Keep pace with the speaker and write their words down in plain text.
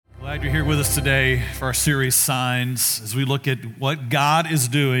Glad you're here with us today for our series Signs as we look at what God is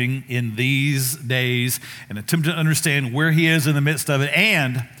doing in these days and attempt to understand where He is in the midst of it,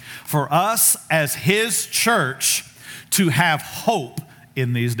 and for us as His church to have hope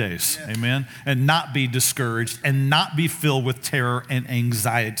in these days. Yes. Amen. And not be discouraged and not be filled with terror and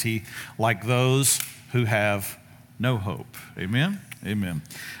anxiety like those who have no hope. Amen. Amen.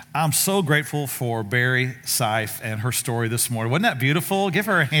 I'm so grateful for Barry Seif and her story this morning. Wasn't that beautiful? Give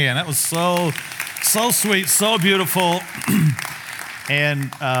her a hand. That was so sweet, so beautiful.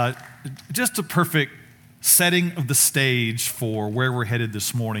 And just a perfect setting of the stage for where we're headed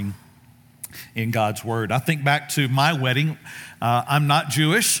this morning in God's Word. I think back to my wedding. I'm not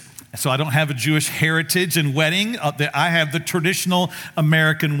Jewish, so I don't have a Jewish heritage in wedding. I have the traditional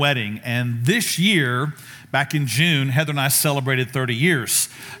American wedding. And this year, back in June, Heather and I celebrated 30 years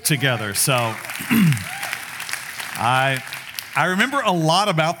together. So I remember a lot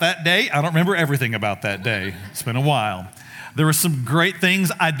about that day. I don't remember everything about that day. It's been a while. There were some great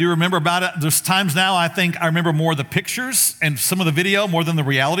things I do remember about it. There's times now I think I remember more of the pictures and some of the video more than the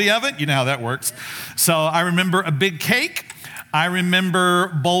reality of it. You know how that works. So I remember a big cake. I remember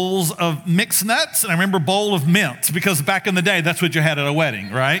bowls of mixed nuts, and I remember a bowl of mints, because back in the day, that's what you had at a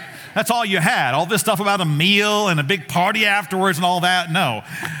wedding, right? That's all you had. All this stuff about a meal and a big party afterwards and all that, no.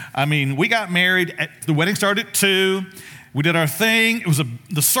 I mean, we got married, the wedding started at 2. We did our thing.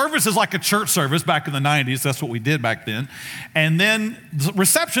 The service is like a church service back in the 90s. That's what we did back then. And then the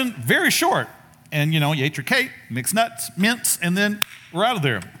reception, very short. And, you ate your cake, mixed nuts, mints, and then we're out of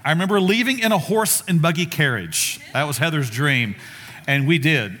there. I remember leaving in a horse and buggy carriage. That was Heather's dream. And we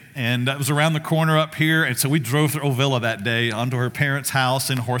did. And that was around the corner up here. And so we drove through Ovilla that day onto her parents' house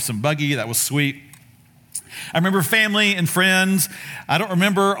in a horse and buggy. That was sweet. I remember family and friends. I don't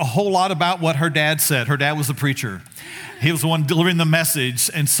remember a whole lot about what her dad said. Her dad was the preacher. He was the one delivering the message.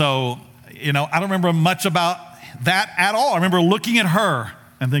 And so, I don't remember much about that at all. I remember looking at her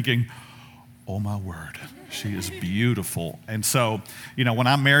and thinking, oh my word, she is beautiful. And so, when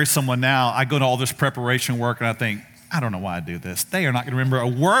I marry someone now, I go to all this preparation work and I think, I don't know why I do this. They are not going to remember a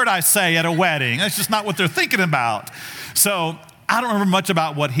word I say at a wedding. That's just not what they're thinking about. So I don't remember much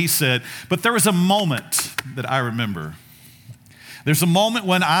about what he said, but there was a moment that I remember. There's a moment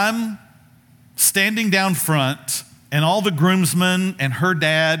when I'm standing down front and all the groomsmen and her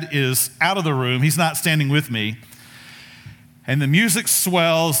dad is out of the room. He's not standing with me. And the music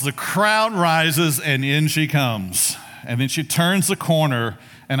swells, the crowd rises, and in she comes. And then she turns the corner,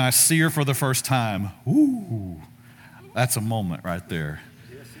 and I see her for the first time. Ooh, that's a moment right there.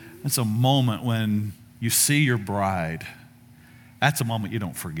 That's a moment when you see your bride. That's a moment you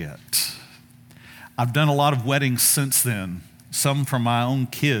don't forget. I've done a lot of weddings since then, some for my own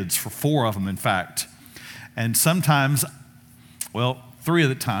kids, for 4 of them, in fact. And sometimes, 3 of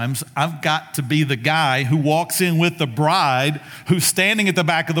the times, I've got to be the guy who walks in with the bride who's standing at the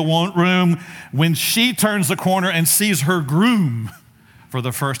back of the room when she turns the corner and sees her groom for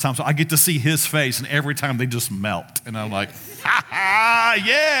the first time. So I get to see his face, and every time they just melt. And I'm like, ha ha,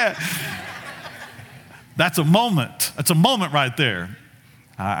 yeah. That's a moment. That's a moment right there.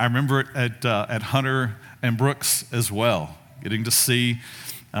 I remember it at Hunter and Brooks as well, getting to see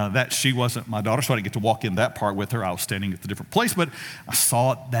that she wasn't my daughter, so I didn't get to walk in that part with her. I was standing at a different place, but I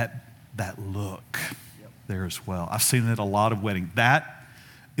saw that look there as well. I've seen it at a lot of weddings. That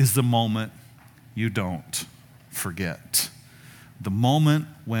is the moment you don't forget. The moment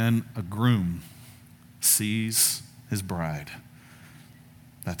when a groom sees his bride.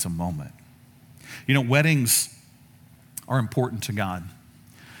 That's a moment. Weddings are important to God.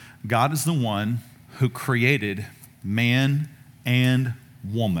 God is the one who created man and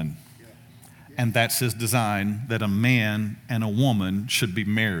woman. And that's His design, that a man and a woman should be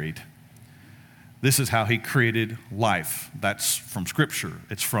married. This is how He created life. That's from Scripture.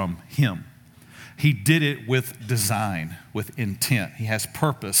 It's from Him. He did it with design, with intent. He has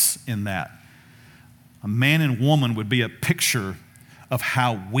purpose in that. A man and woman would be a picture of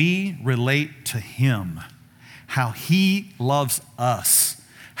how we relate to Him, how He loves us,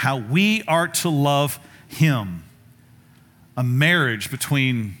 how we are to love Him. A marriage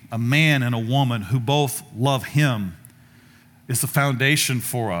between a man and a woman who both love Him is the foundation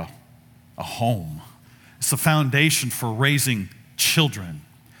for a home. It's the foundation for raising children.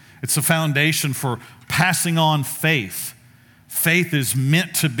 It's the foundation for passing on faith. Faith is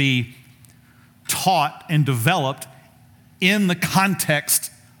meant to be taught and developed in the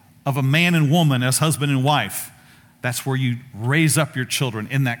context of a man and woman as husband and wife. That's where you raise up your children,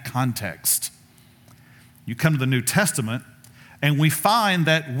 in that context. You come to the New Testament, and we find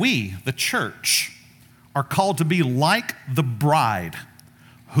that we, the church, are called to be like the bride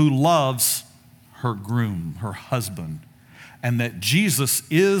who loves her groom, her husband, and that Jesus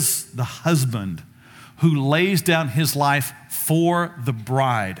is the husband who lays down his life for the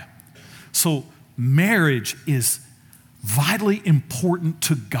bride. So marriage is vitally important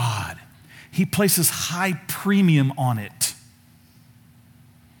to God. He places high premium on it.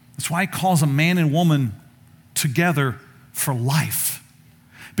 That's why he calls a man and woman together for life,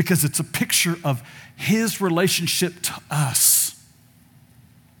 because it's a picture of his relationship to us.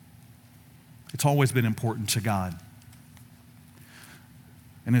 It's always been important to God.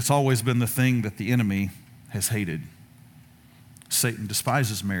 And it's always been the thing that the enemy has hated. Satan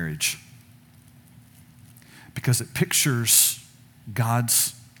despises marriage because it pictures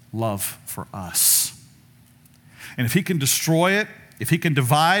God's love for us. And if he can destroy it, if he can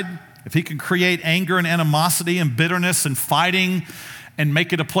divide, if he can create anger and animosity and bitterness and fighting and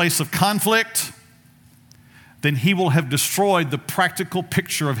make it a place of conflict, then he will have destroyed the practical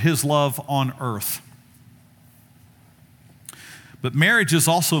picture of his love on earth. But marriage is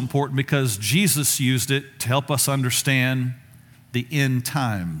also important because Jesus used it to help us understand the end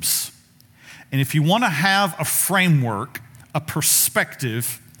times. And if you want to have a framework, a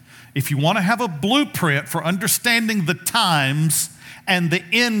perspective, if you want to have a blueprint for understanding the times and the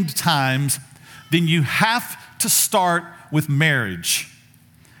end times, then you have to start with marriage.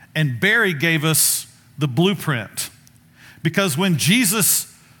 And Barry gave us the blueprint, because when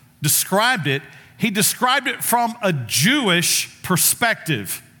Jesus described it, he described it from a Jewish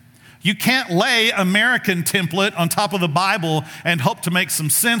perspective. You can't lay American template on top of the Bible and hope to make some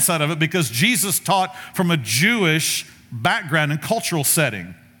sense out of it, because Jesus taught from a Jewish background and cultural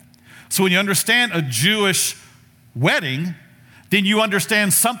setting. So when you understand a Jewish wedding, then you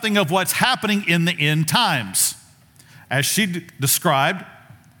understand something of what's happening in the end times. As she described,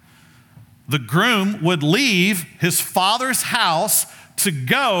 the groom would leave his father's house to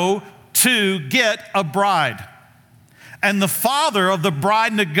go to get a bride. And the father of the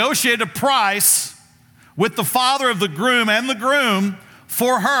bride negotiated a price with the father of the groom and the groom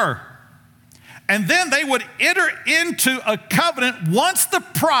for her. And then they would enter into a covenant once the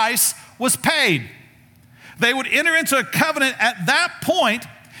price was paid. They would enter into a covenant at that point,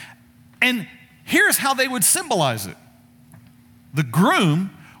 and here's how they would symbolize it. The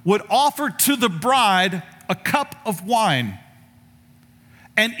groom would offer to the bride a cup of wine.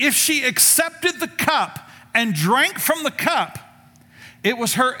 And if she accepted the cup and drank from the cup, it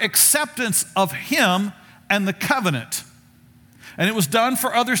was her acceptance of him and the covenant. And it was done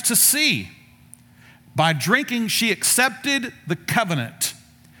for others to see. By drinking, she accepted the covenant.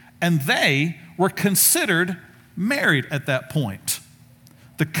 And they were considered married at that point.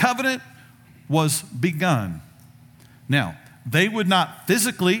 The covenant was begun. Now, they would not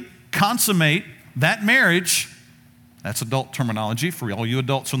physically consummate that marriage. That's adult terminology for all you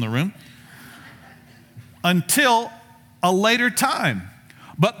adults in the room. Until a later time.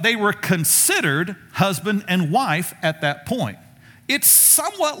 But they were considered husband and wife at that point. It's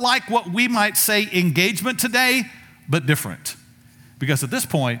somewhat like what we might say engagement today, but different. Because at this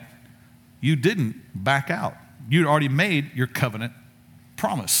point, you didn't back out. You'd already made your covenant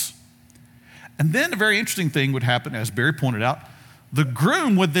promise. And then a very interesting thing would happen, as Barry pointed out. The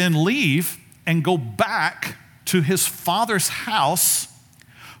groom would then leave and go back to his father's house,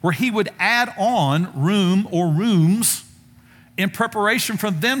 where he would add on room or rooms in preparation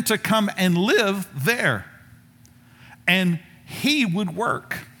for them to come and live there. And he would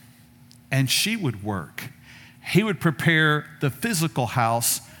work and she would work. He would prepare the physical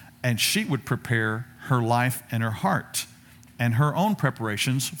house and she would prepare her life and her heart and her own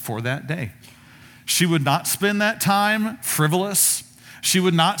preparations for that day. She would not spend that time frivolous. She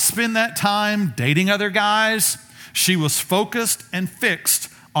would not spend that time dating other guys. She was focused and fixed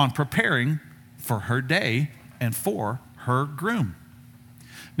on preparing for her day and for her groom.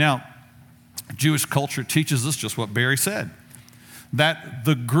 Now, Jewish culture teaches us just what Barry said, that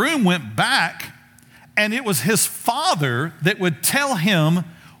the groom went back and it was his father that would tell him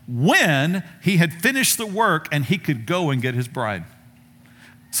when he had finished the work and he could go and get his bride.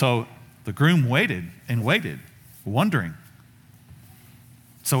 So the groom waited and waited, wondering.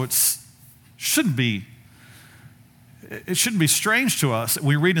 So it shouldn't be strange to us that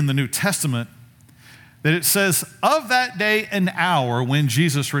we read in the New Testament that it says, of that day and hour when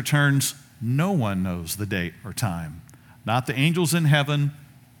Jesus returns, no one knows the date or time. Not the angels in heaven,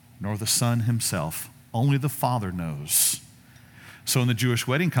 nor the Son himself. Only the Father knows. So in the Jewish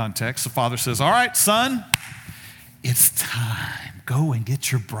wedding context, the father says, all right, son, it's time. go and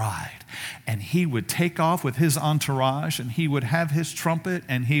get your bride. And he would take off with his entourage, and he would have his trumpet,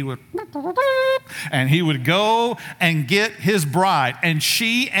 and he would go and get his bride. And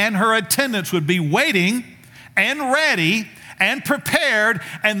she and her attendants would be waiting and ready and prepared,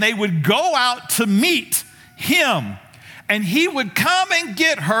 and they would go out to meet him. And he would come and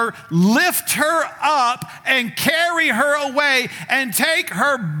get her, lift her up, and carry her away, and take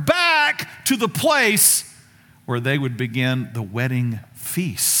her back to the place where they would begin the wedding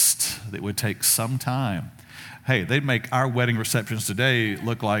feast that would take some time. Hey, they'd make our wedding receptions today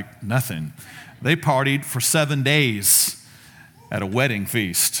look like nothing. They partied for 7 days at a wedding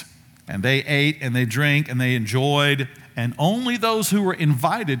feast. And they ate and they drank and they enjoyed. And only those who were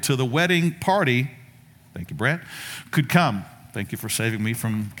invited to the wedding party, thank you, Brad, could come. Thank you for saving me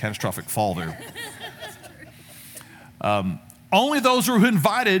from catastrophic fall there. Only those who were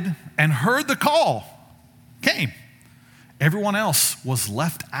invited and heard the call came. Everyone else was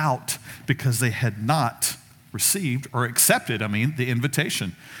left out because they had not received or accepted, the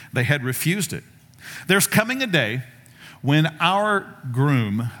invitation. They had refused it. There's coming a day when our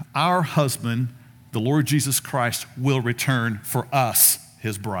groom, our husband, the Lord Jesus Christ, will return for us,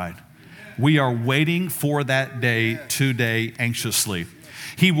 his bride. We are waiting for that day today anxiously.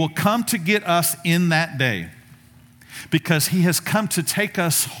 He will come to get us in that day because he has come to take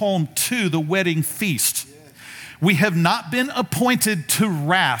us home to the wedding feast. We have not been appointed to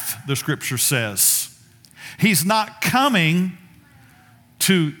wrath, the scripture says. He's not coming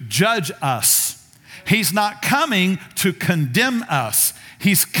to judge us. He's not coming to condemn us.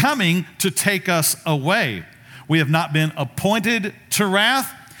 He's coming to take us away. We have not been appointed to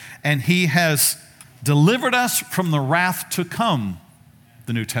wrath, and he has delivered us from the wrath to come,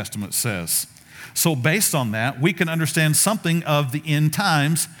 the New Testament says. So based on that, we can understand something of the end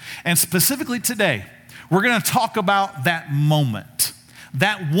times, and specifically today, we're going to talk about that moment,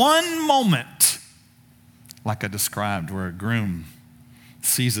 that one moment, like I described, where a groom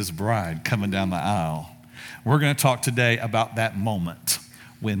sees his bride coming down the aisle. We're going to talk today about that moment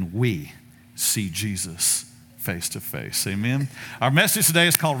when we see Jesus face to face. Amen. Our message today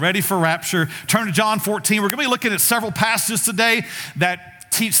is called Ready for Rapture. Turn to John 14. We're going to be looking at several passages today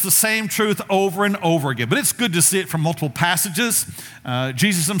that teach the same truth over and over again. But it's good to see it from multiple passages.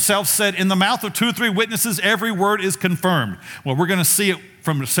 Jesus himself said, in the mouth of 2 or 3 witnesses, every word is confirmed. Well, we're going to see it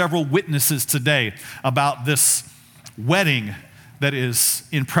from several witnesses today about this wedding that is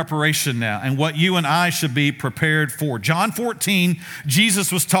in preparation now and what you and I should be prepared for. John 14,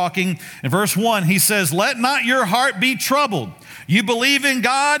 Jesus was talking. In verse 1, he says, let not your heart be troubled. You believe in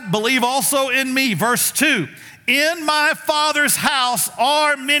God, believe also in me. Verse 2, in my Father's house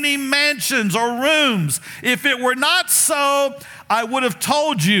are many mansions or rooms. If it were not so, I would have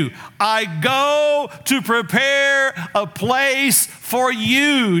told you, I go to prepare a place for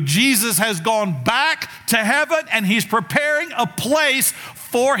you. Jesus has gone back to heaven and he's preparing a place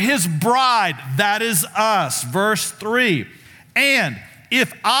for his bride. That is us. Verse 3, and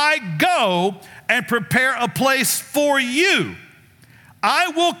if I go and prepare a place for you, I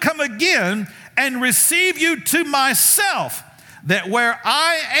will come again and receive you to myself, that where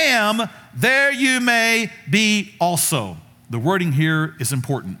I am, there you may be also. The wording here is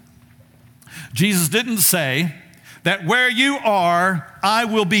important. Jesus didn't say that where you are, I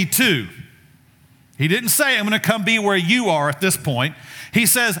will be too. He didn't say, I'm going to come be where you are at this point. He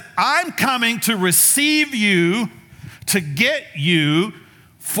says, I'm coming to receive you, to get you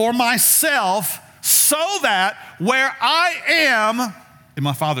for myself, so that where I am in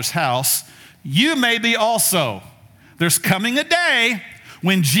my Father's house, you may be also. There's coming a day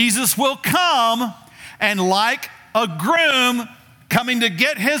when Jesus will come, and like a groom coming to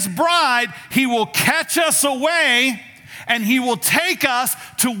get his bride, he will catch us away and he will take us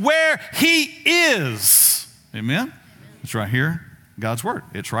to where he is. Amen? It's right here, God's word.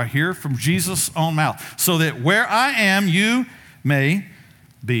 It's right here from Jesus' own mouth. So that where I am, you may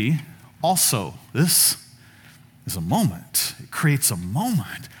be also. This is a moment. It creates a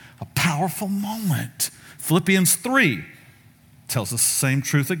moment, a powerful moment. Philippians 3 tells us the same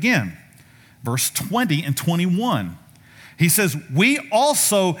truth again. Verse 20 and 21. He says, we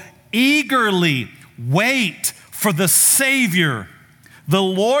also eagerly wait for the Savior, the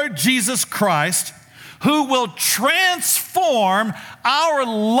Lord Jesus Christ, who will transform our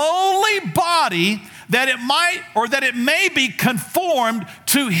lowly body that it may be conformed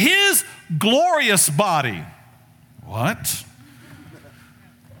to his glorious body. What?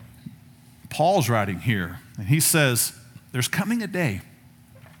 Paul's writing here, and he says, there's coming a day,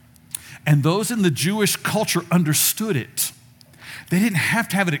 and those in the Jewish culture understood it. They didn't have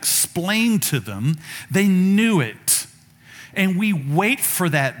to have it explained to them. They knew it. And we wait for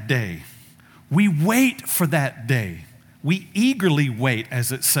that day. We wait for that day. We eagerly wait,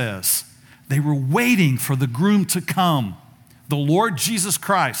 as it says. They were waiting for the groom to come, the Lord Jesus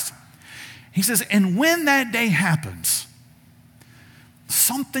Christ. He says, and when that day happens,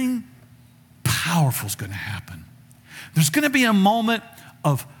 something powerful is going to happen. There's going to be a moment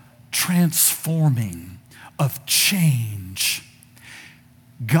of transforming, of change.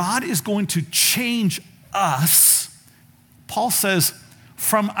 God is going to change us, Paul says,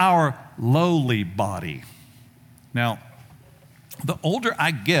 from our lowly body. Now, the older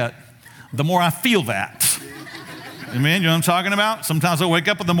I get, the more I feel that. Amen? You know what I'm talking about? Sometimes I wake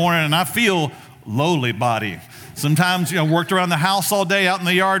up in the morning and I feel lowly body. Sometimes, worked around the house all day, out in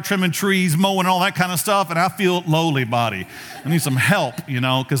the yard, trimming trees, mowing, all that kind of stuff, and I feel lowly body. I need some help,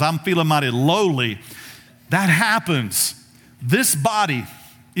 because I'm feeling mighty lowly. That happens. This body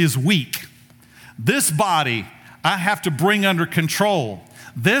is weak. This body I have to bring under control.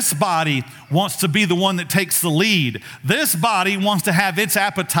 This body wants to be the one that takes the lead. This body wants to have its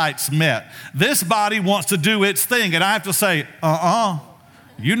appetites met. This body wants to do its thing. And I have to say,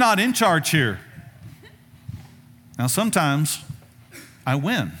 you're not in charge here. Now, sometimes I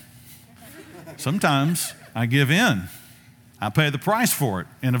win. Sometimes I give in. I pay the price for it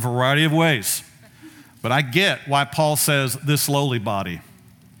in a variety of ways. But I get why Paul says this lowly body.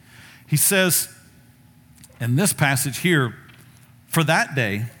 He says in this passage here, for that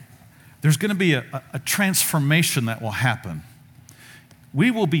day, there's going to be a transformation that will happen.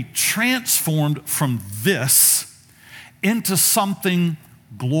 We will be transformed from this into something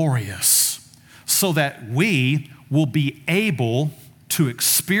glorious so that we will be able to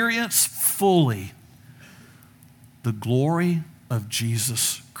experience fully the glory of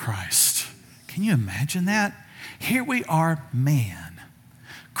Jesus Christ. Can you imagine that? Here we are, man,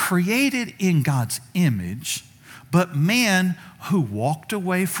 created in God's image, but man who walked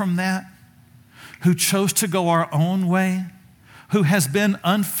away from that, who chose to go our own way, who has been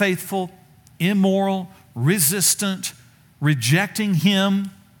unfaithful, immoral, resistant, rejecting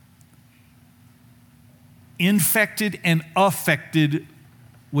Him, infected and affected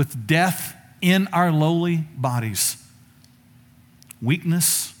with death in our lowly bodies.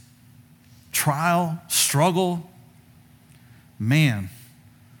 Weakness, trial, struggle. Man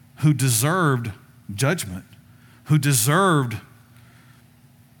who deserved judgment, who deserved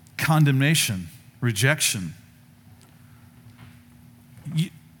condemnation, rejection.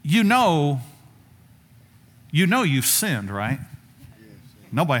 You know you've sinned, right?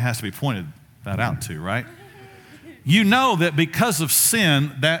 Nobody has to be pointed that out to, right? You know that because of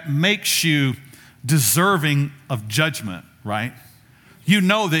sin, that makes you deserving of judgment, right? You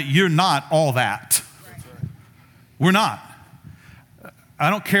know that you're not all that. We're not. I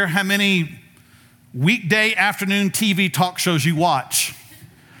don't care how many weekday afternoon TV talk shows you watch.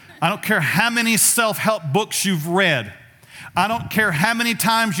 I don't care how many self-help books you've read. I don't care how many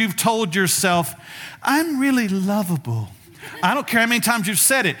times you've told yourself, I'm really lovable. I don't care how many times you've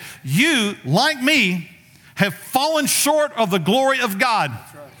said it. You, like me, have fallen short of the glory of God.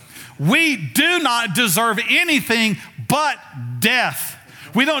 We do not deserve anything but death.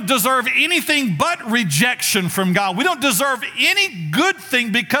 We don't deserve anything but rejection from God. We don't deserve any good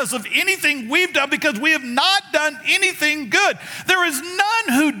thing because of anything we've done, because we have not done anything good. There is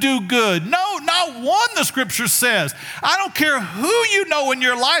none who do good. No, not one, the scripture says. I don't care who you know in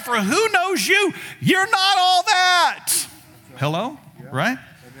your life or who knows you. You're not all that. Hello? Yeah. Right?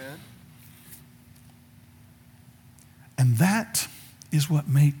 Amen. And that is what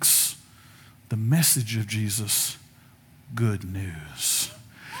makes the message of Jesus good news.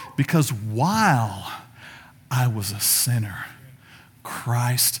 Because while I was a sinner,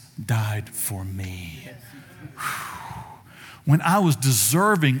 Christ died for me. When I was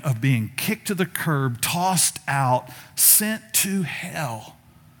deserving of being kicked to the curb, tossed out, sent to hell,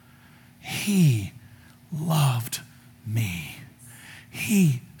 He loved me.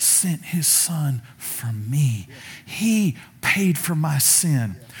 He sent His Son for me. He paid for my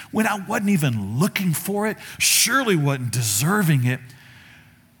sin. When I wasn't even looking for it, surely wasn't deserving it,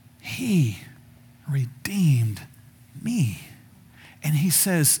 He redeemed me. And He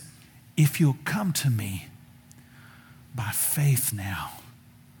says, if you'll come to me by faith now,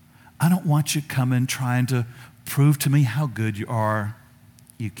 I don't want you coming trying to prove to me how good you are.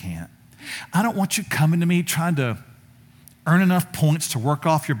 You can't. I don't want you coming to me trying to earn enough points to work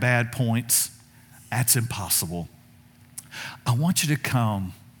off your bad points. That's impossible. I want you to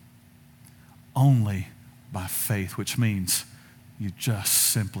come only by faith, which means you just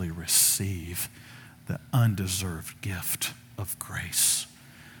simply receive the undeserved gift of grace.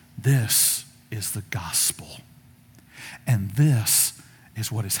 This is the gospel. And this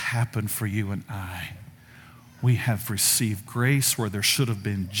is what has happened for you and I. We have received grace where there should have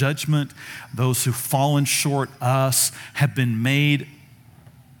been judgment. Those who've fallen short, us, have been made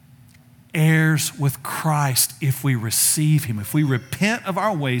heirs with Christ if we receive him. If we repent of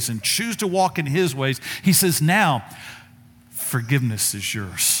our ways and choose to walk in his ways, he says, now forgiveness is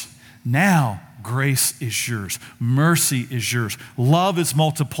yours. Now grace is yours. Mercy is yours. Love is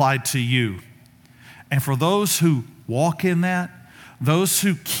multiplied to you. And for those who walk in that, those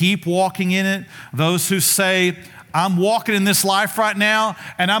who keep walking in it, those who say, I'm walking in this life right now,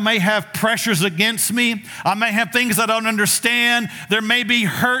 and I may have pressures against me. I may have things I don't understand. There may be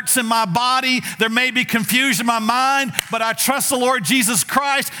hurts in my body. There may be confusion in my mind, but I trust the Lord Jesus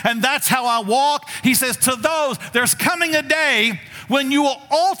Christ, and that's how I walk. He says, to those, there's coming a day when you will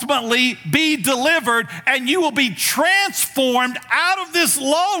ultimately be delivered and you will be transformed out of this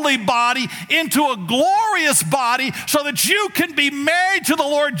lowly body into a glorious body so that you can be married to the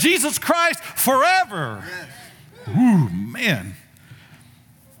Lord Jesus Christ forever. Yes. Ooh, man,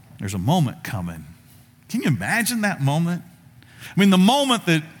 there's a moment coming. Can you imagine that moment? I mean, the moment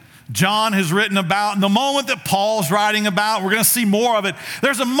that John has written about and the moment that Paul's writing about, we're going to see more of it.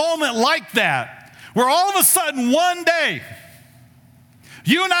 There's a moment like that where all of a sudden one day,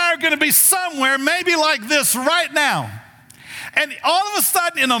 you and I are going to be somewhere maybe like this right now. And all of a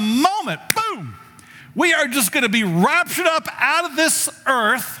sudden, in a moment, boom, we are just going to be raptured up out of this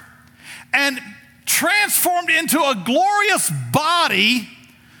earth and transformed into a glorious body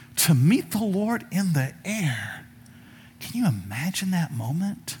to meet the Lord in the air. Can you imagine that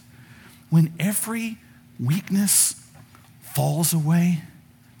moment when every weakness falls away,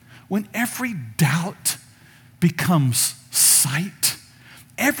 when every doubt becomes sight,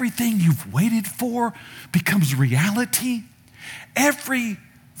 everything you've waited for becomes reality, every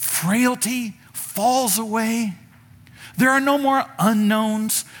frailty falls away. There are no more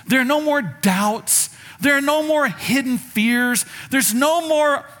unknowns. There are no more doubts. There are no more hidden fears. There's no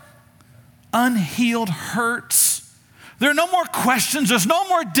more unhealed hurts. There are no more questions. There's no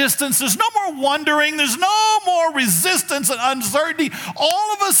more distance. There's no more wondering. There's no more resistance and uncertainty.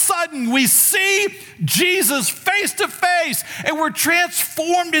 All of a sudden, we see Jesus face to face, and we're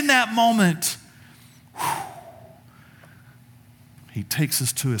transformed in that moment. Whew. He takes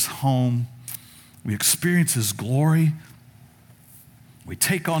us to his home. We experience his glory. We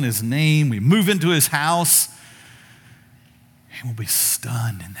take on his name. We move into his house. And we'll be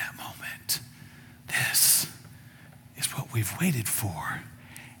stunned in that moment. This is what we've waited for.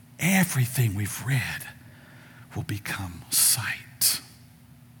 Everything we've read will become sight.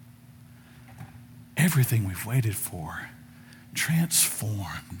 Everything we've waited for,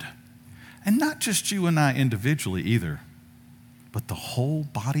 transformed. And not just you and I individually either, but the whole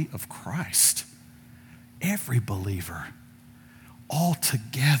body of Christ. Every believer, all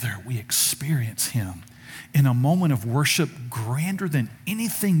together we experience him in a moment of worship grander than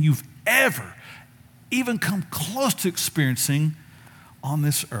anything you've ever even come close to experiencing on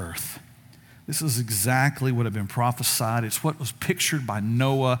this earth. This is exactly what had been prophesied. It's what was pictured by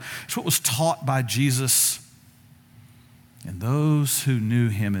Noah. It's what was taught by Jesus. And those who knew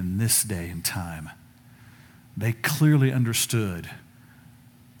him in this day and time, they clearly understood.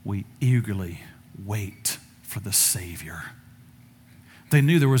 We eagerly wait for the Savior. They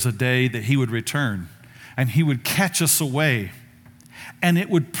knew there was a day that he would return and he would catch us away, and it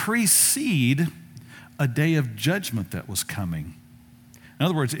would precede a day of judgment that was coming. In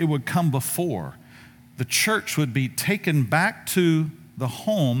other words, it would come before. The church would be taken back to the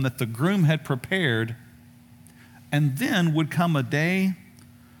home that the groom had prepared, and then would come a day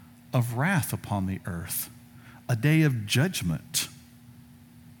of wrath upon the earth, a day of judgment.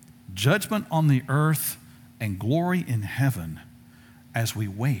 Judgment on the earth and glory in heaven as we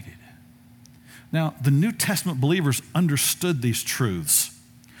waited. Now, the New Testament believers understood these truths.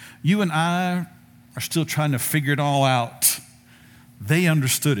 You and I are still trying to figure it all out. They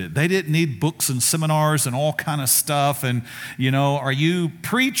understood it. They didn't need books and seminars and all kind of stuff. And, are you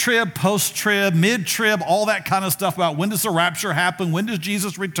pre-trib, post-trib, mid-trib, all that kind of stuff about when does the rapture happen? When does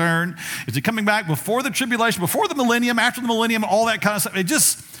Jesus return? Is he coming back before the tribulation, before the millennium, after the millennium, all that kind of stuff?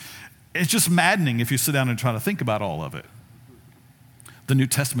 It's just maddening if you sit down and try to think about all of it. The New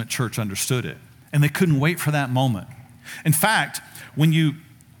Testament church understood it, and they couldn't wait for that moment. In fact, when you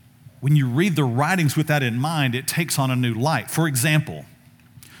read the writings with that in mind, it takes on a new light. For example,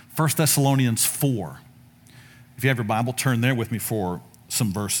 1 Thessalonians 4. If you have your Bible, turn there with me for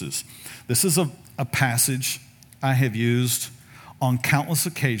some verses. This is a passage I have used on countless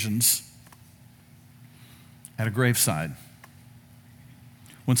occasions at a graveside.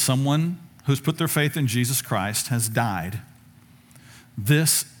 When someone who's put their faith in Jesus Christ has died.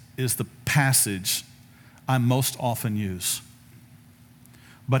 This is the passage I most often use.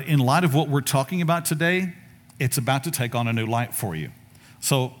 But in light of what we're talking about today, it's about to take on a new light for you.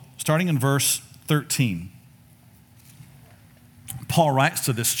 So, starting in verse 13, Paul writes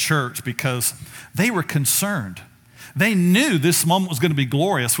to this church because they were concerned. They knew this moment was going to be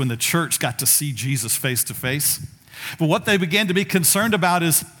glorious when the church got to see Jesus face to face. But what they began to be concerned about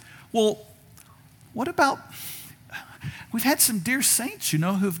is, well, what about, we've had some dear saints,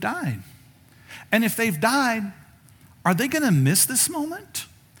 who've died. And if they've died, are they going to miss this moment?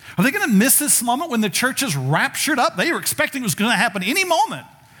 Are they going to miss this moment when the church is raptured up? They were expecting it was going to happen any moment.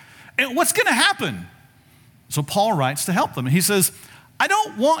 And what's going to happen? So Paul writes to help them. He says, I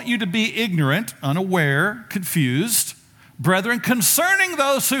don't want you to be ignorant, unaware, confused, brethren, concerning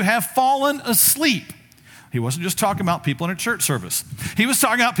those who have fallen asleep. He wasn't just talking about people in a church service. He was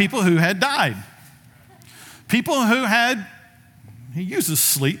talking about people who had died. People who had, he uses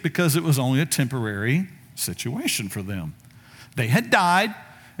sleep because it was only a temporary situation for them. They had died,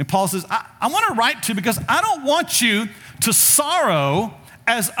 and Paul says, I want to write to you because I don't want you to sorrow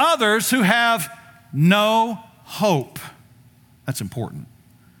as others who have no hope. That's important.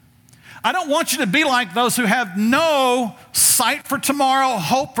 I don't want you to be like those who have no sight for tomorrow,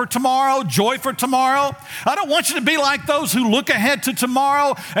 hope for tomorrow, joy for tomorrow. I don't want you to be like those who look ahead to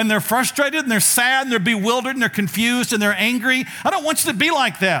tomorrow and they're frustrated and they're sad and they're bewildered and they're confused and they're angry. I don't want you to be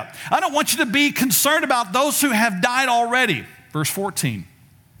like that. I don't want you to be concerned about those who have died already. Verse 14,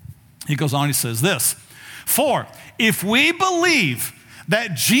 he goes on, he says this, for if we believe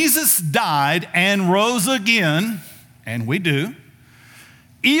that Jesus died and rose again, and we do,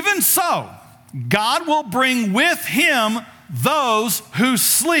 even so, God will bring with him those who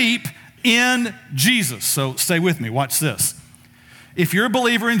sleep in Jesus. So stay with me, watch this. If you're a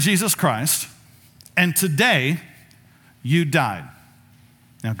believer in Jesus Christ, and today you died,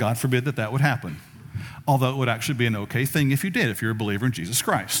 now God forbid that would happen, although it would actually be an okay thing if you did, if you're a believer in Jesus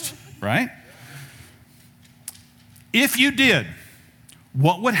Christ, right? If you did,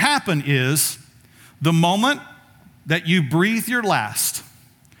 what would happen is the moment that you breathe your last,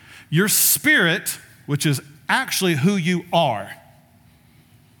 your spirit, which is actually who you are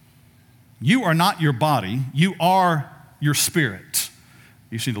not your body, you are your spirit.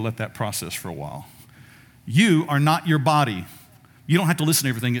 You just need to let that process for a while. You are not your body. You don't have to listen to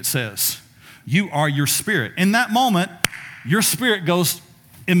everything it says. You are your spirit. In that moment, your spirit goes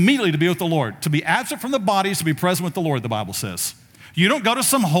immediately to be with the Lord. To be absent from the body is to be present with the Lord, the Bible says. You don't go to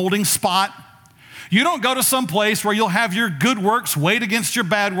some holding spot. You don't go to some place where you'll have your good works weighed against your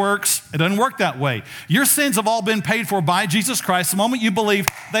bad works. It doesn't work that way. Your sins have all been paid for by Jesus Christ. The moment you believe,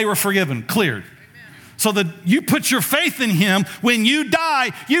 they were forgiven, cleared. Amen. So that you put your faith in him, when you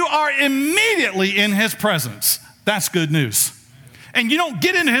die, you are immediately in his presence. That's good news. And you don't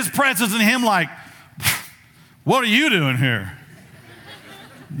get into his presence and him like, what are you doing here?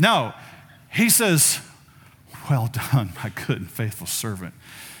 No, he says, well done, my good and faithful servant.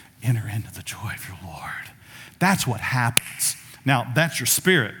 Enter into the joy of your Lord. That's what happens. Now, that's your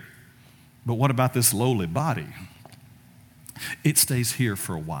spirit. But what about this lowly body? It stays here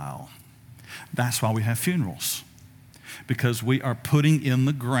for a while. That's why we have funerals. Because we are putting in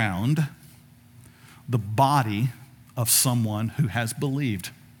the ground the body of someone who has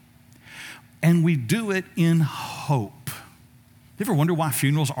believed. And we do it in hope. You ever wonder why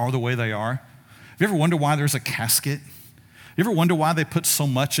funerals are the way they are? Have you ever wonder why there's a casket? You ever wonder why they put so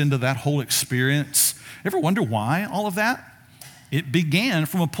much into that whole experience? You ever wonder why all of that? It began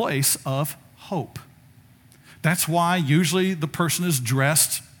from a place of hope. That's why usually the person is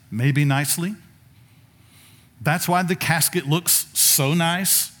dressed maybe nicely. That's why the casket looks so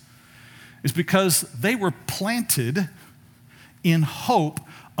nice. It's because they were planted in hope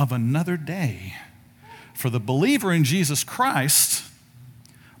of another day. For the believer in Jesus Christ,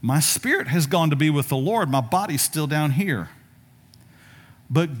 my spirit has gone to be with the Lord. My body's still down here.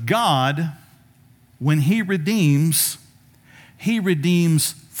 But God, when he redeems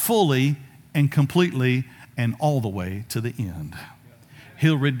fully and completely and all the way to the end.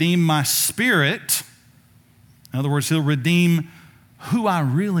 He'll redeem my spirit. In other words, he'll redeem who I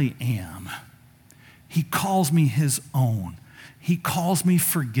really am. He calls me his own. He calls me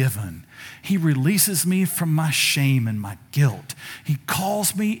forgiven. He releases me from my shame and my guilt. He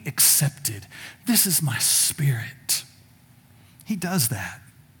calls me accepted. This is my spirit. He does that.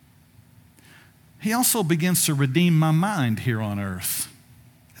 He also begins to redeem my mind here on earth.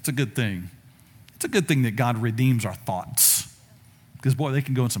 It's a good thing. It's a good thing that God redeems our thoughts. Because, boy, they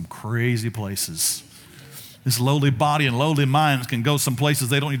can go in some crazy places. This lowly body and lowly minds can go some places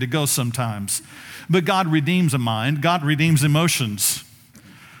they don't need to go sometimes. But God redeems a mind. God redeems emotions.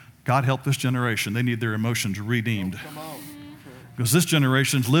 God help this generation. They need their emotions redeemed. Because this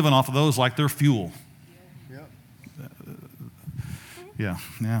generation's living off of those like they're fuel. Yeah,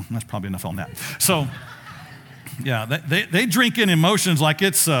 that's probably enough on that. So, yeah, they drink in emotions like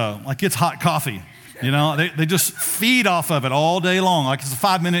it's hot coffee. You know, they just feed off of it all day long, like it's a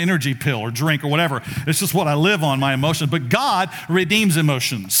 5-minute energy pill or drink or whatever. It's just what I live on, my emotions. But God redeems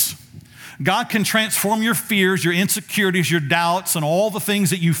emotions. God can transform your fears, your insecurities, your doubts, and all the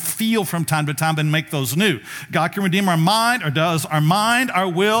things that you feel from time to time and make those new. God can redeem our mind, or does our mind, our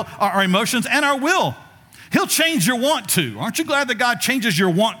will, our emotions, and our will. He'll change your want to. Aren't you glad that God changes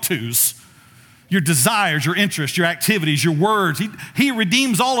your want tos? Your desires, your interests, your activities, your words. He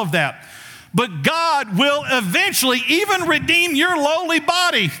redeems all of that. But God will eventually even redeem your lowly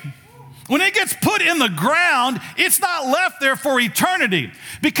body. When it gets put in the ground, it's not left there for eternity.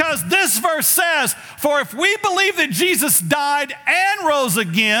 Because this verse says, for if we believe that Jesus died and rose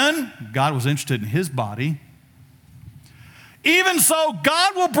again, God was interested in his body. Even so,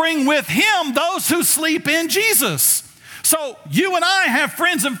 God will bring with him those who sleep in Jesus. So you and I have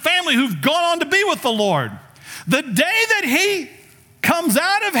friends and family who've gone on to be with the Lord. The day that he comes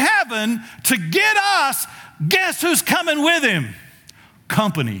out of heaven to get us, guess who's coming with him?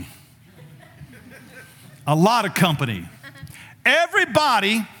 Company. A lot of company.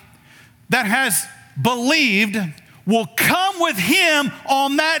 Everybody that has believed will come with him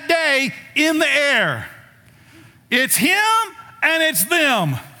on that day in the air. It's him and it's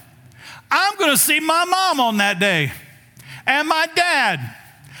them. I'm going to see my mom on that day and my dad.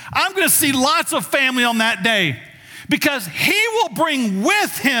 I'm going to see lots of family on that day because he will bring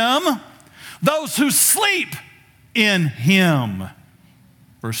with him those who sleep in him.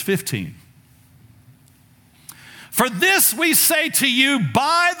 Verse 15. For this we say to you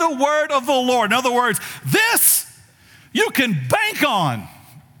by the word of the Lord. In other words, this you can bank on.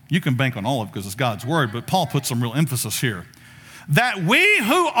 You can bank on all of it because it's God's word, but Paul puts some real emphasis here. That we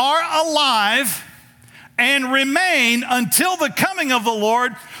who are alive and remain until the coming of the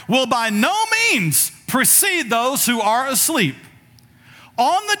Lord will by no means precede those who are asleep.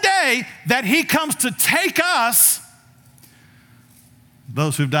 On the day that he comes to take us,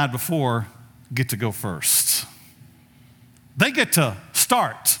 those who've died before get to go first. They get to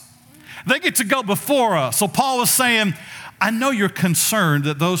start. They get to go before us. So Paul was saying, I know you're concerned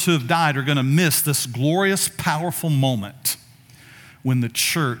that those who have died are going to miss this glorious, powerful moment when the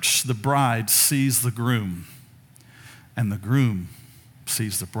church, the bride, sees the groom and the groom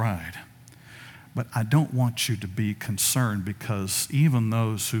sees the bride. But I don't want you to be concerned because even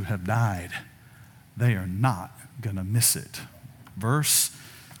those who have died, they are not going to miss it. Verse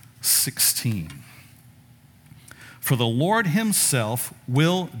 16. For the Lord himself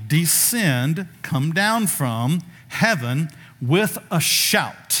will descend, come down from heaven with a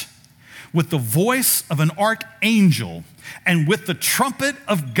shout, with the voice of an archangel, and with the trumpet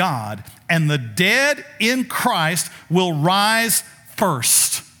of God, and the dead in Christ will rise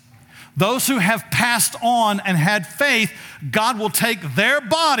first. Those who have passed on and had faith, God will take their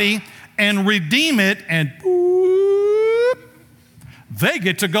body and redeem it, and they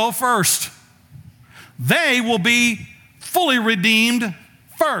get to go first. They will be fully redeemed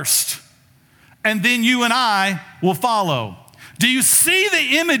first, and then you and I will follow. Do you see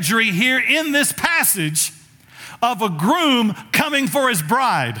the imagery here in this passage of a groom coming for his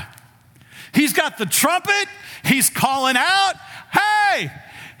bride? He's got the trumpet. He's calling out, hey,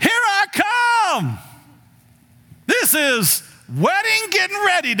 here I come. This is wedding getting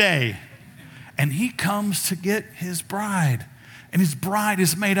ready day. And he comes to get his bride. And his bride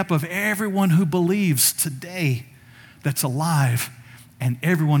is made up of everyone who believes today that's alive and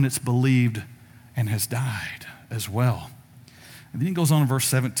everyone that's believed and has died as well. And then he goes on in verse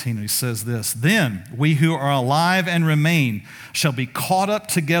 17 and he says this, then we who are alive and remain shall be caught up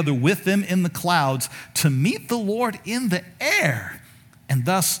together with them in the clouds to meet the Lord in the air. And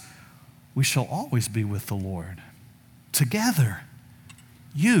thus we shall always be with the Lord together.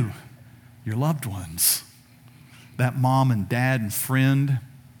 You, your loved ones, that mom and dad and friend,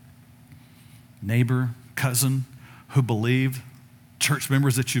 neighbor, cousin who believed, church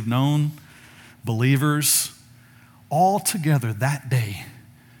members that you've known, believers, all together that day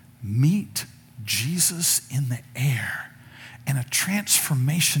meet Jesus in the air, and a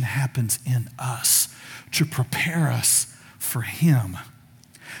transformation happens in us to prepare us for him.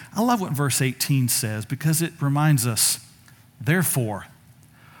 I love what verse 18 says because it reminds us, therefore,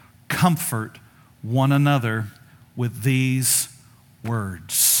 comfort one another with these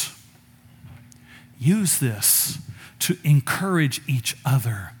words. Use this to encourage each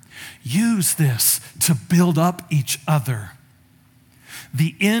other. Use this to build up each other.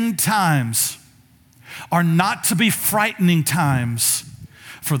 The end times are not to be frightening times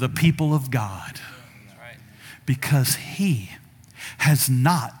for the people of God, because He has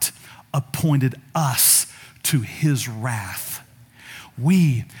not appointed us to His wrath.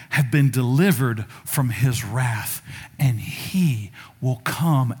 We have been delivered from His wrath, and He will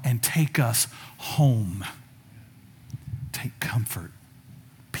come and take us home. Take comfort,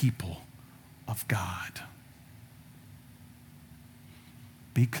 people of God.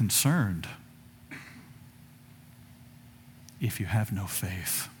 Be concerned if you have no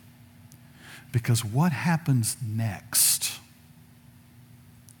faith, because what happens next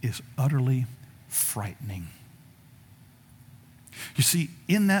is utterly frightening. You see,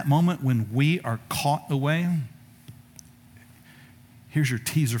 in that moment when we are caught away, here's your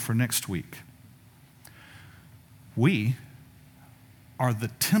teaser for next week. We are the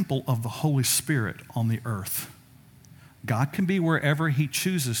temple of the Holy Spirit on the earth. God can be wherever He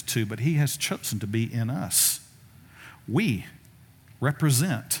chooses to, but He has chosen to be in us. We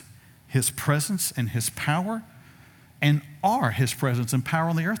represent His presence and His power, and are His presence and power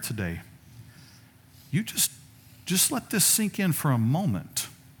on the earth today. You just let this sink in for a moment.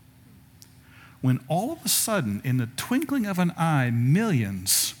 When all of a sudden, in the twinkling of an eye,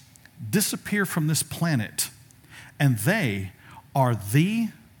 millions disappear from this planet, and they are the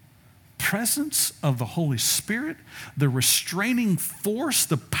presence of the Holy Spirit, the restraining force,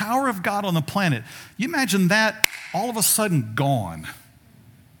 the power of God on the planet. You imagine that all of a sudden gone.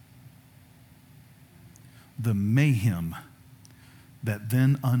 The mayhem that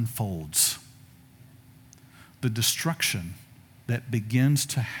then unfolds, the destruction that begins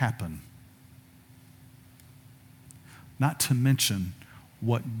to happen, not to mention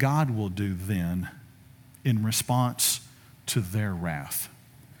what God will do then in response to their wrath.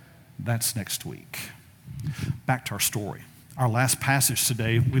 That's next week. Back to our story. Our last passage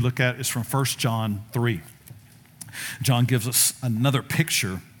today we look at is from 1 John 3. John gives us another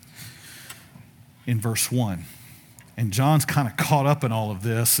picture in verse 1. And John's kind of caught up in all of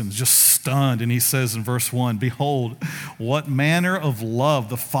this and just stunned. And he says in verse 1, "Behold, what manner of love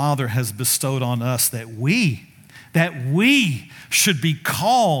the Father has bestowed on us, that we should be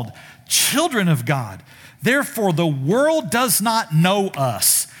called children of God. Therefore, the world does not know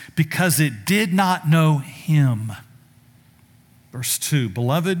us, because it did not know Him." Verse 2,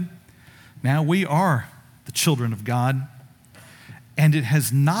 "Beloved, now we are the children of God, and it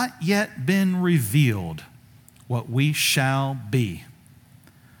has not yet been revealed what we shall be.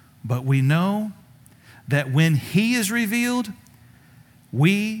 But we know that when He is revealed,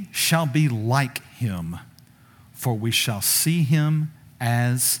 we shall be like Him, for we shall see Him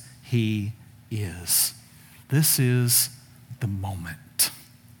as He is." This is the moment.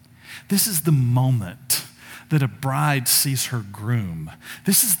 This is the moment that a bride sees her groom.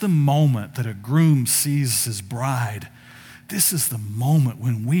 This is the moment that a groom sees his bride. This is the moment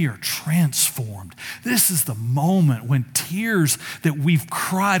when we are transformed. This is the moment when tears that we've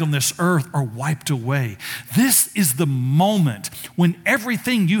cried on this earth are wiped away. This is the moment when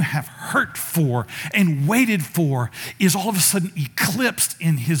everything you have hurt for and waited for is all of a sudden eclipsed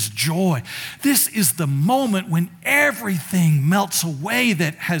in His joy. This is the moment when everything melts away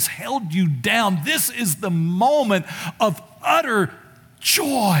that has held you down. This is the moment of utter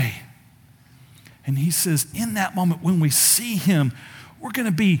joy. And He says, in that moment, when we see Him, we're going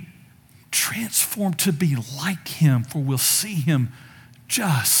to be transformed to be like Him, for we'll see Him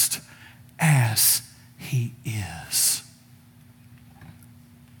just as He is.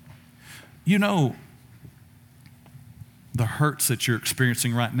 You know, the hurts that you're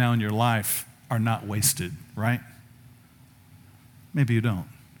experiencing right now in your life are not wasted, right? Maybe you don't.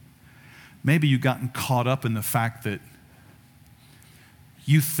 Maybe you've gotten caught up in the fact that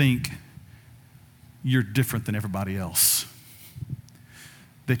you think you're different than everybody else,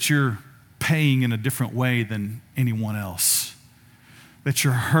 that you're paying in a different way than anyone else, that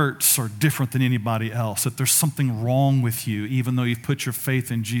your hurts are different than anybody else, that there's something wrong with you even though you've put your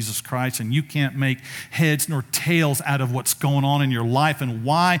faith in Jesus Christ, and you can't make heads nor tails out of what's going on in your life and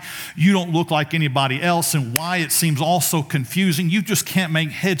why you don't look like anybody else and why it seems all so confusing. You just can't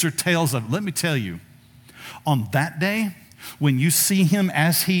make heads or tails of it. Let me tell you, on that day, when you see Him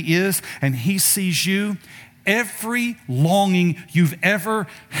as He is and He sees you, every longing you've ever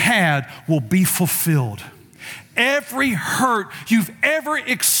had will be fulfilled. Every hurt you've ever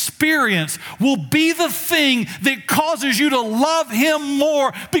experienced will be the thing that causes you to love Him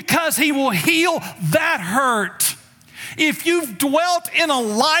more, because He will heal that hurt. If you've dwelt in a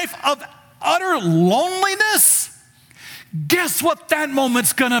life of utter loneliness, guess what that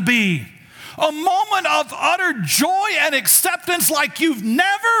moment's gonna be? A moment of utter joy and acceptance like you've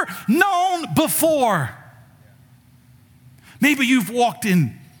never known before. Maybe you've walked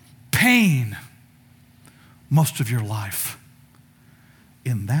in pain most of your life.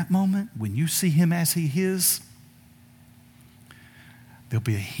 In that moment, when you see him as he is, there'll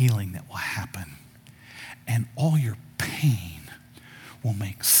be a healing that will happen. And all your pain will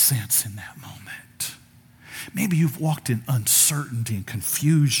make sense in that moment. Maybe you've walked in uncertainty and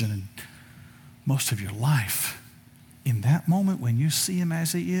confusion most of your life. In that moment, when you see him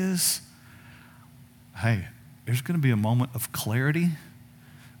as he is, hey, there's going to be a moment of clarity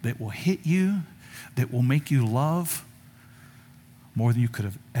that will hit you, that will make you love more than you could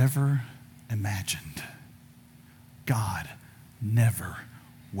have ever imagined. God never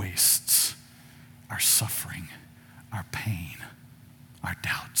wastes our suffering, our pain, our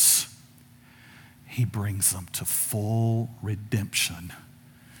doubts. He brings them to full redemption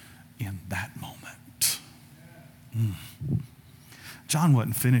in that moment. John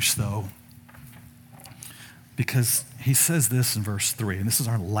wasn't finished though, because he says this in verse 3, and this is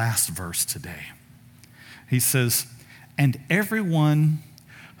our last verse today. He says, and everyone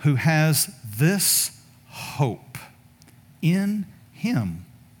who has this hope in him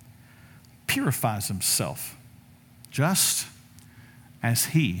purifies himself just as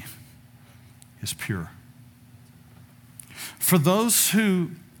he is pure. For those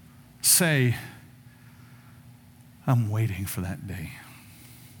who say, I'm waiting for that day.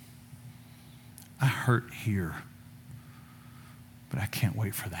 I hurt here, but I can't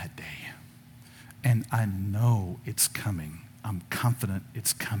wait for that day. And I know it's coming. I'm confident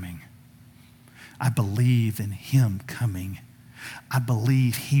it's coming. I believe in him coming. I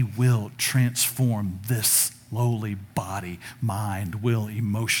believe he will transform this lowly body, mind, will,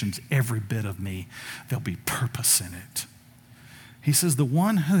 emotions, every bit of me. There'll be purpose in it. He says the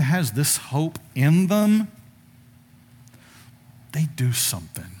one who has this hope in them, they do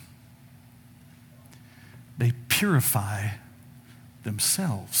something. They purify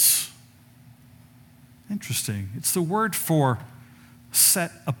themselves. Interesting. It's the word for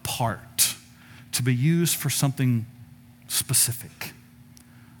set apart, to be used for something specific,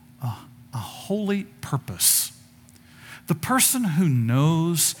 a holy purpose. The person who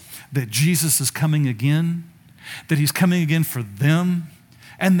knows that Jesus is coming again, that he's coming again for them,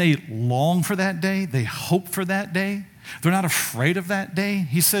 and they long for that day, they hope for that day, they're not afraid of that day.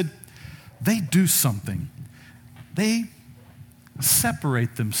 He said, they do something. They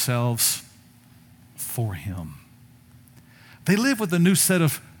separate themselves for him. They live with a new set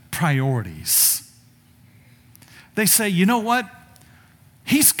of priorities. They say, you know what?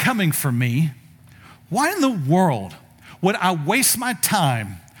 He's coming for me. Why in the world would I waste my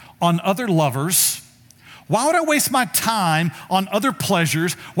time on other lovers? Why would I waste my time on other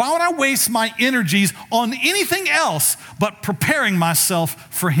pleasures? Why would I waste my energies on anything else but preparing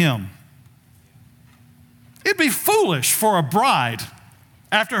myself for him? It'd be foolish for a bride,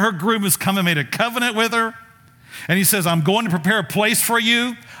 after her groom has come and made a covenant with her, and he says, I'm going to prepare a place for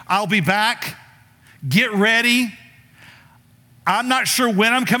you. I'll be back. Get ready. I'm not sure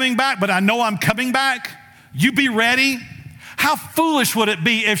when I'm coming back, but I know I'm coming back. You be ready. How foolish would it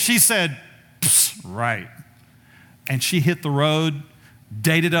be if she said, right, and she hit the road,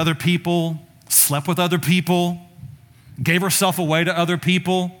 dated other people, slept with other people, gave herself away to other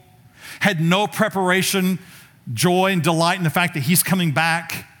people, had no preparation, joy, and delight in the fact that he's coming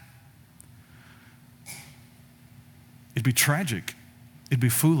back. It'd be tragic. It'd be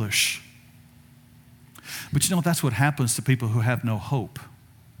foolish. But you know, that's what happens to people who have no hope.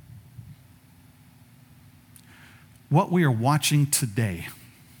 What we are watching today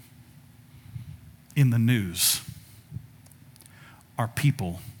in the news are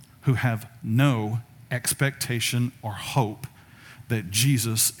people who have no expectation or hope that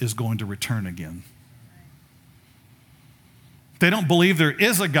Jesus is going to return again. They don't believe there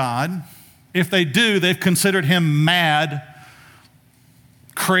is a God. If they do, they've considered him mad,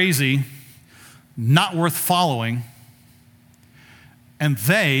 crazy, not worth following, and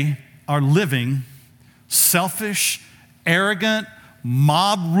they are living selfish, arrogant,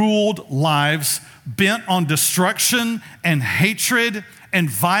 mob-ruled lives bent on destruction and hatred and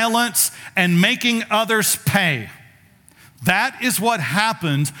violence and making others pay. That is what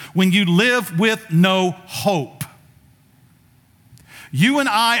happens when you live with no hope. You and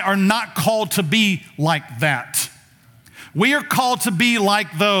I are not called to be like that. We are called to be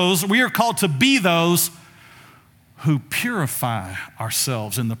like those, we are called to be those who purify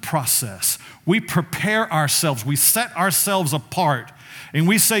ourselves in the process. We prepare ourselves, we set ourselves apart and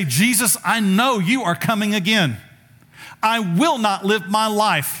we say, Jesus, I know you are coming again. I will not live my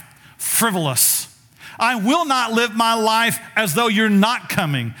life frivolous. I will not live my life as though you're not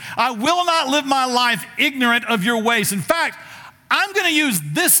coming. I will not live my life ignorant of your ways. In fact, I'm going to use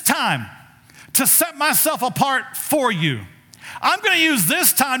this time to set myself apart for you. I'm going to use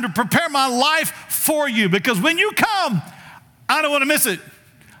this time to prepare my life for you, because when you come, I don't want to miss it.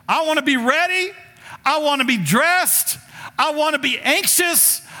 I want to be ready. I want to be dressed. I want to be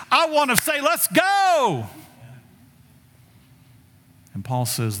anxious. I want to say, let's go. And Paul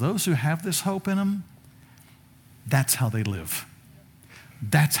says, those who have this hope in them, that's how they live.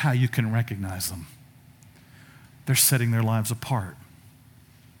 That's how you can recognize them. They're setting their lives apart.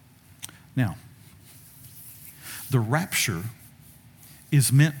 Now, the rapture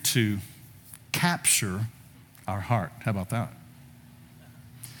is meant to capture our heart. How about that?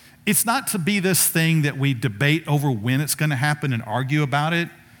 It's not to be this thing that we debate over when it's going to happen and argue about it.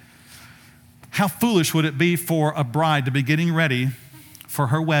 How foolish would it be for a bride to be getting ready for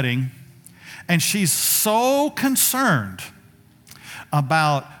her wedding, and she's so concerned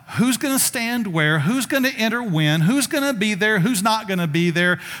about who's going to stand where, who's going to enter when, who's going to be there, who's not going to be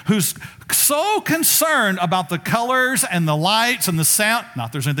there, who's so concerned about the colors and the lights and the sound.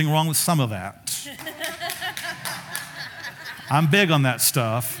 Not there's anything wrong with some of that. I'm big on that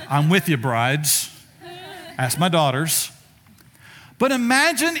stuff. I'm with you, brides. Ask my daughters. But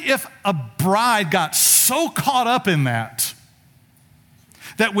imagine if a bride got so caught up in that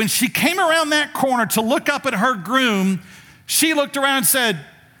when she came around that corner to look up at her groom, she looked around and said,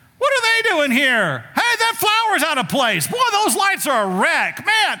 what are they doing here? Hey, that flower's out of place. Boy, those lights are a wreck.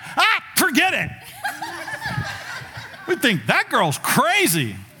 Man, forget it. We think that girl's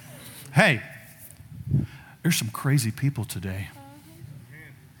crazy. Hey, there's some crazy people today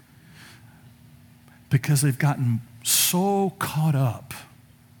because they've gotten so caught up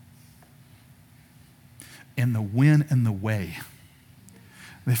in the when and the way,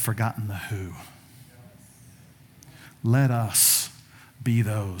 they've forgotten the who. Let us be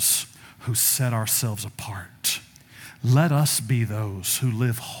those who set ourselves apart. Let us be those who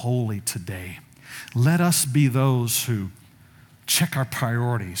live holy today. Let us be those who check our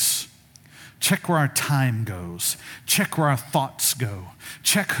priorities, check where our time goes, check where our thoughts go,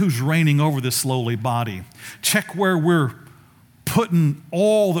 check who's reigning over this lowly body, check where we're putting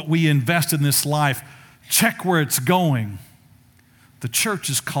all that we invest in this life, check where it's going. The church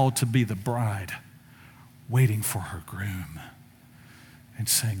is called to be the bride waiting for her groom and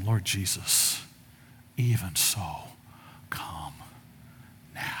saying, Lord Jesus, even so, come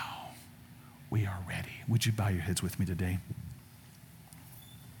now. We are ready. Would you bow your heads with me today?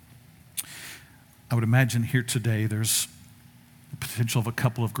 I would imagine here today there's the potential of a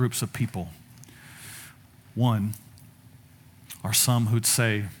couple of groups of people. One are some who'd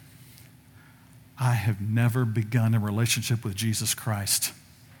say, I have never begun a relationship with Jesus Christ.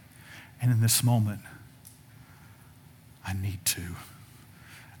 And in this moment, I need to.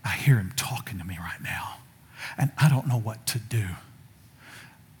 I hear him talking to me right now, and I don't know what to do.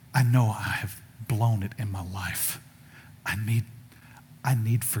 I know I have blown it in my life. I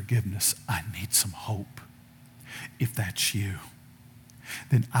need forgiveness. I need some hope. If that's you,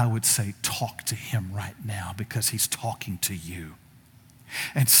 then I would say talk to him right now, because he's talking to you.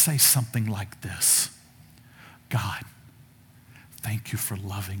 And say something like this: God, thank you for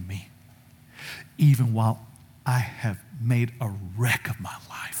loving me, even while I have made a wreck of my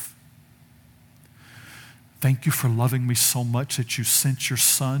life. Thank you for loving me so much that you sent your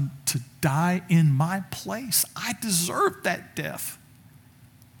son to die in my place. I deserved that death.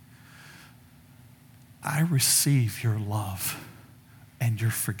 I receive your love and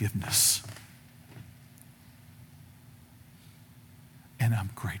your forgiveness. And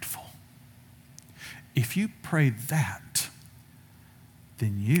I'm grateful. If you prayed that,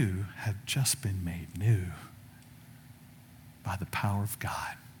 then you have just been made new by the power of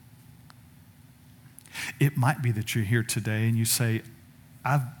God. It might be that you're here today and you say,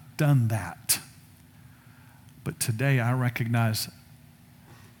 I've done that, but today I recognize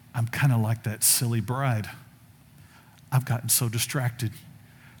I'm kind of like that silly bride. I've gotten so distracted.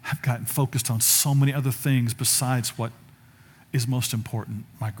 I've gotten focused on so many other things besides what is most important,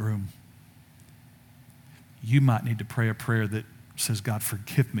 my groom. You might need to pray a prayer that says, God,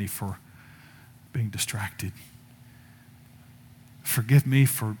 forgive me for being distracted. Forgive me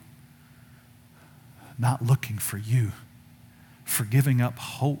for not looking for you, for giving up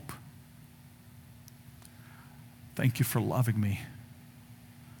hope. Thank you for loving me.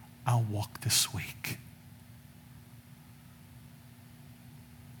 I'll walk this week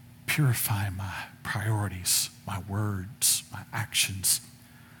purify my priorities, my words, my actions,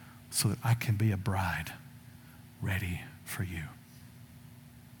 so that I can be a bride ready for you.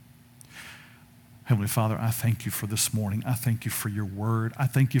 Heavenly Father, I thank you for this morning. I thank you for your word. I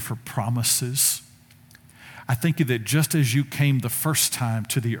thank you for promises. I thank you that just as you came the first time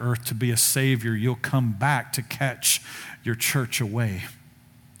to the earth to be a Savior, you'll come back to catch your church away.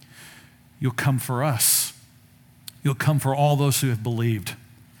 You'll come for us. You'll come for all those who have believed.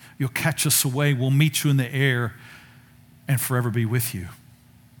 You'll catch us away. We'll meet you in the air and forever be with you.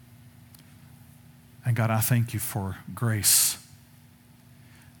 And God, I thank you for grace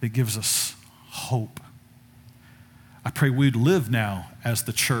that gives us hope. I pray we'd live now as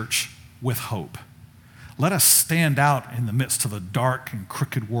the church with hope. Let us stand out in the midst of the dark and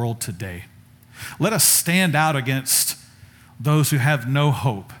crooked world today. Let us stand out against those who have no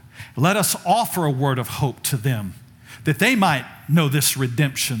hope. Let us offer a word of hope to them, that they might know this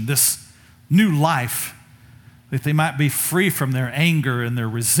redemption, this new life, that they might be free from their anger and their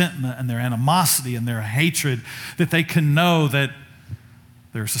resentment and their animosity and their hatred, that they can know that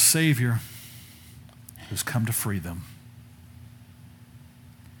there's a Savior who's come to free them.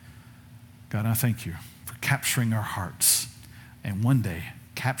 God, I thank you for capturing our hearts and one day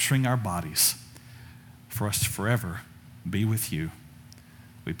capturing our bodies for us to forever be with you.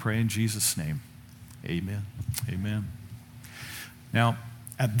 We pray in Jesus' name. Amen. Amen. Now,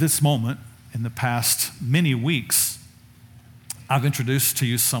 at this moment, in the past many weeks, I've introduced to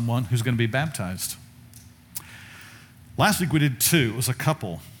you someone who's going to be baptized. Last week we did two. It was a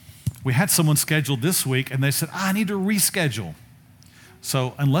couple. We had someone scheduled this week, and they said, I need to reschedule.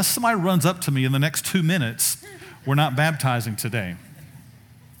 So unless somebody runs up to me in the next 2 minutes, we're not baptizing today.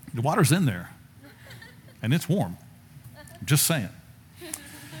 The water's in there, and it's warm. I'm just saying.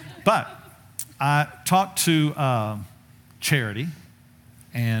 But I talked to Charity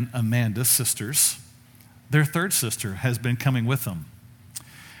and Amanda's sisters. Their third sister has been coming with them.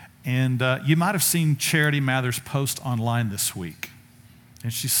 And you might have seen Charity Mather's post online this week.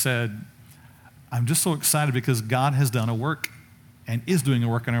 And she said, I'm just so excited because God has done a work and is doing a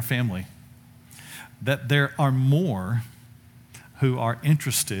work in our family. That there are more who are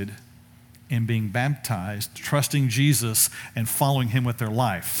interested in being baptized, trusting Jesus, and following him with their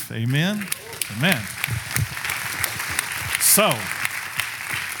life. Amen? Amen. So,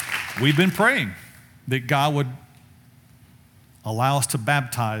 we've been praying that God would allow us to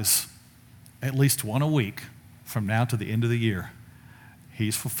baptize at least one a week from now to the end of the year.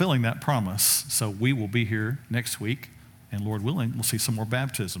 He's fulfilling that promise. So we will be here next week, and Lord willing, we'll see some more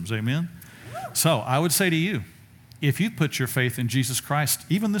baptisms. Amen? So I would say to you, if you put your faith in Jesus Christ,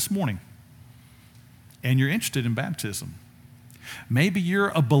 even this morning, and you're interested in baptism, maybe you're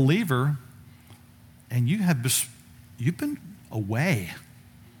a believer and you've been away,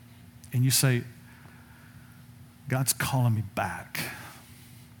 and you say, God's calling me back,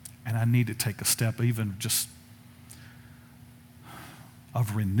 and I need to take a step even just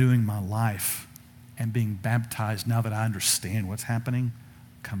of renewing my life and being baptized now that I understand what's happening.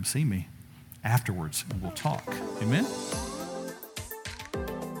 Come see me afterwards and we'll talk. Amen?